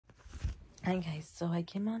Hi guys, so I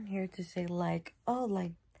came on here to say thank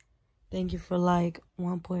you for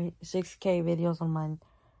 1.6k videos on my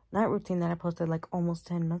night routine that I posted almost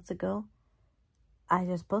 10 months ago. I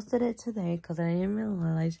just posted it today because I didn't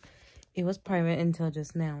realize it was private until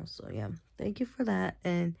just now. So yeah, thank you for that.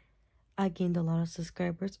 And I gained a lot of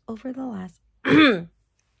subscribers over the last 2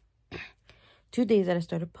 days that I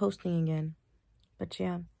started posting again. But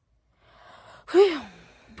yeah,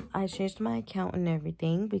 I changed my account and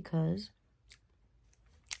everything because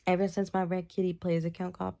ever since my Red Kitty Plays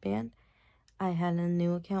account got banned, I had a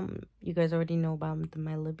new account. You guys already know about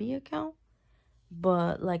my Libby account.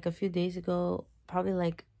 But a few days ago,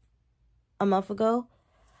 probably a month ago,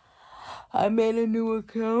 I made a new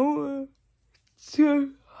account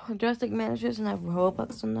to Drastic Managers, and I have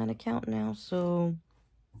Robux on that account now. So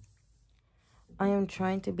I am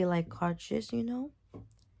trying to be cautious,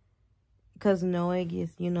 because Noah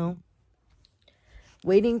is,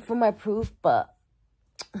 waiting for my proof, but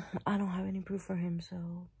I don't have any proof for him,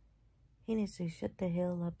 so he needs to shut the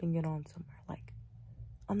hell up and get on somewhere.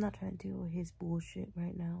 I'm not trying to deal with his bullshit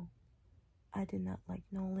right now. I did not like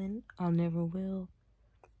Nolan. I never will.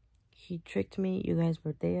 He tricked me. You guys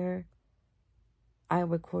were there. I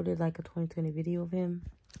recorded a 2020 video of him.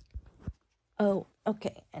 Oh,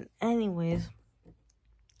 okay. And anyways,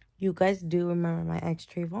 you guys do remember my ex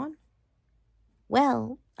Trayvon?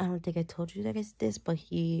 Well, I don't think I told you guys this, but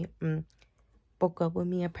he broke up with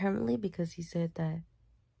me apparently because he said that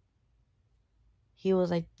he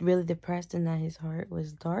was really depressed and that his heart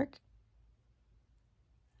was dark.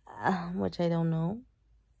 Which I don't know.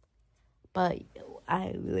 But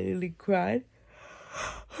I literally cried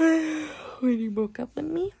when he broke up with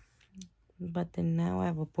me. But then now I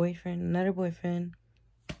have a boyfriend, another boyfriend.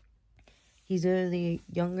 He's literally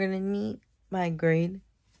younger than me by a grade,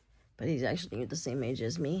 but he's actually the same age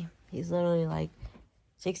as me. He's literally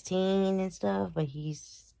 16 and stuff, but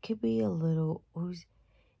could be a little,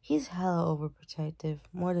 he's hella overprotective,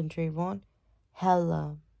 more than Trayvon.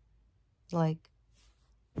 Hella.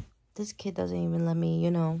 This kid doesn't even let me,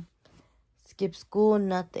 skip school,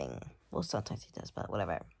 nothing. Well, sometimes he does, but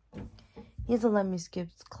whatever. He doesn't let me skip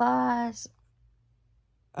class.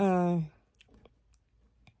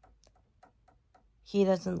 He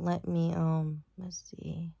doesn't let me, let's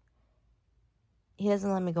see. He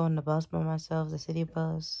doesn't let me go on the bus by myself, the city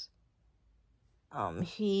bus.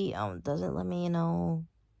 He, doesn't let me,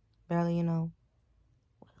 barely, what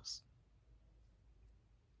else?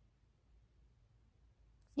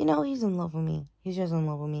 He's in love with me. He's just in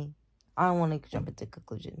love with me. I don't want to jump into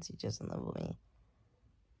conclusions. He's just in love with me.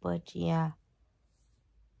 But, yeah.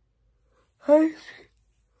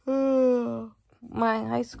 My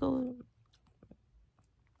high school,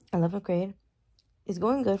 11th grade, is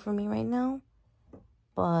going good for me right now.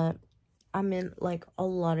 But I'm in, a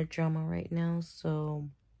lot of drama right now, so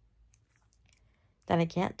that I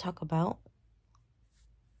can't talk about.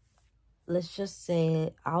 Let's just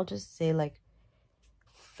say, I'll just say,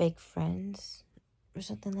 fake friends or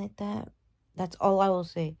something like that. That's all I will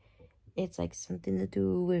say. It's, something to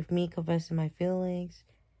do with me confessing my feelings,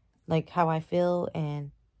 how I feel,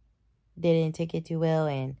 and they didn't take it too well,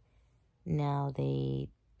 and now they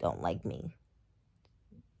don't like me.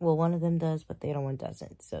 Well, one of them does, but the other one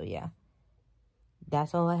doesn't, so yeah.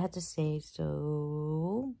 That's all I had to say.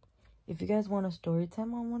 So if you guys want a story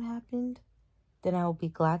time on what happened, then I will be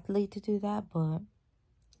gladly to do that, but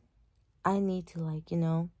I need to,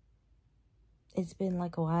 it's been a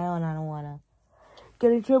while and I don't want to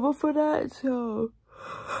get in trouble for that, so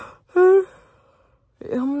I'm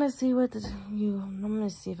gonna see I'm gonna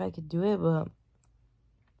see if I could do it, but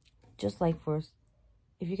just first,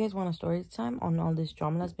 if you guys want a story time on all this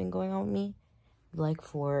drama that's been going on with me,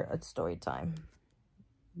 for a story time.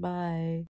 Bye.